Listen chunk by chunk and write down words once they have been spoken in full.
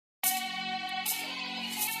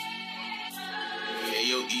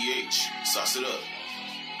EH, sauce it up.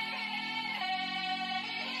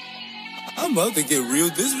 I'm about to get real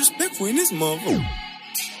disrespectful in this motherfucker.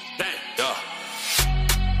 Damn, yeah.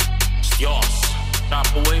 It's yours. Chop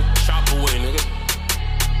away, nigga.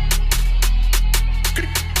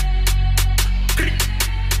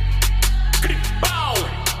 Bow.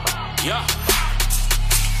 Yeah.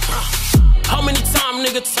 How many times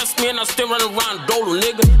nigga test me and I still run around dolo,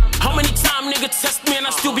 nigga? How many times nigga test me and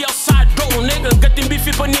I still be outside dolo, nigga? Que tem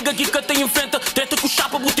bife pra nigga que tem enfrenta. Tenta com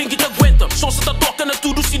chapa, botem que te aguenta. Som se tá tocando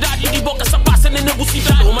tudo, cidade de boca só passa nem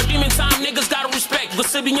negocidade. Uma demon time niggas gotta respect.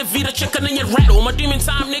 Você minha vida, checa nem your rap. Uma demon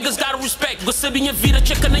time niggas gotta respect. Você minha vida,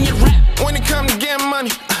 checa nem your rap. When it come to getting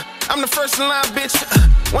money, I'm the first in line, bitch.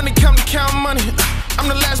 When it come to count money, I'm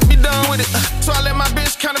the last to be done with it. So I let my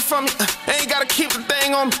bitch count it for me. Ain't gotta keep the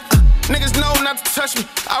thing on me. Niggas know not to touch me.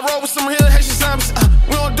 I roll with some real Haitian zombies.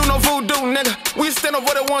 We don't do no voodoo, nigga. We stand up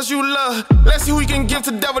for the ones you love. Let's see who we can give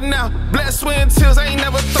to the devil now. Blood, sweat, and tears. I ain't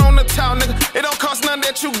never thrown a towel, nigga. It don't cost nothing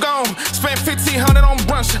that you gone. Spend 1,500 on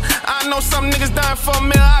brunch. I know some niggas dying for a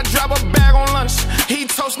meal. I drop a bag on lunch. He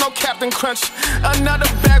toast, no Captain Crunch. Another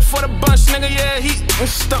bag for the bunch, nigga. Yeah, he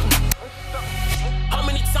stuck. How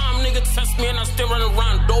many times nigga test me and I still run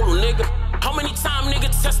around dolo, nigga? How many times nigga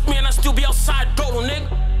test me and I still be outside dolo, nigga?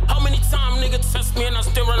 How many times nigga test me and I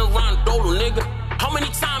still run around dolo, nigga? How many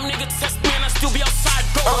times nigga test me and I still be outside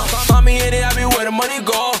dolo? Mommy in it, I be where the money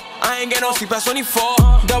go. I ain't get no sleep past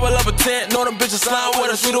 24. Double up a tent, know them bitches slide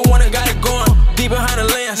with us. We the one that got it going. Deep behind the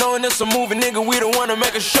lens, knowing it's a movie, nigga. We the one to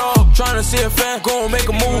make a show. Tryna see a fan, go and make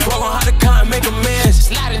a move. Bro, how to count and make a mess.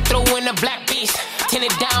 Sliding through in the black beast. Tin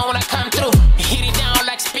it down when I come through. Hit it down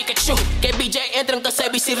like Pikachu. Que BJ entran que se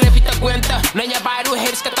si repita cuenta. Nenha bairro,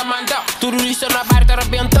 haters que tá manda. Tudo isso na bairro te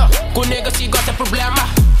arrebenta. Com nega se gosta problema.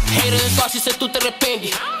 Haters gosta se tu te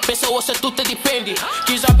arrepende. Pessoa se tu te depende.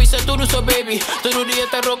 Quis se tudo so baby. Todo dia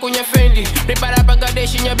te roco nha fendi. Prepara pra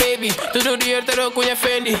gadeixinha baby. Todo dia te roco nha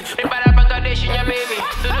fendi. Prepara pra gadeixinha baby.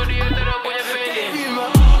 Todo dia te roco nha fendi.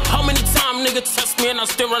 How many times nigga test me and I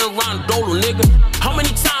still run around dolo, nigga? How many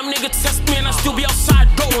times nigga test me and I still be outside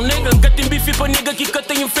dolo, nigga? Que tem bife pra nigga que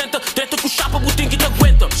tem enfrenta. Tenta com chapa, botem que te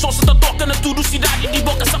aguenta. Som se tá tocando tudo, cidade de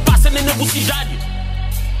boca só passa nem negocidade.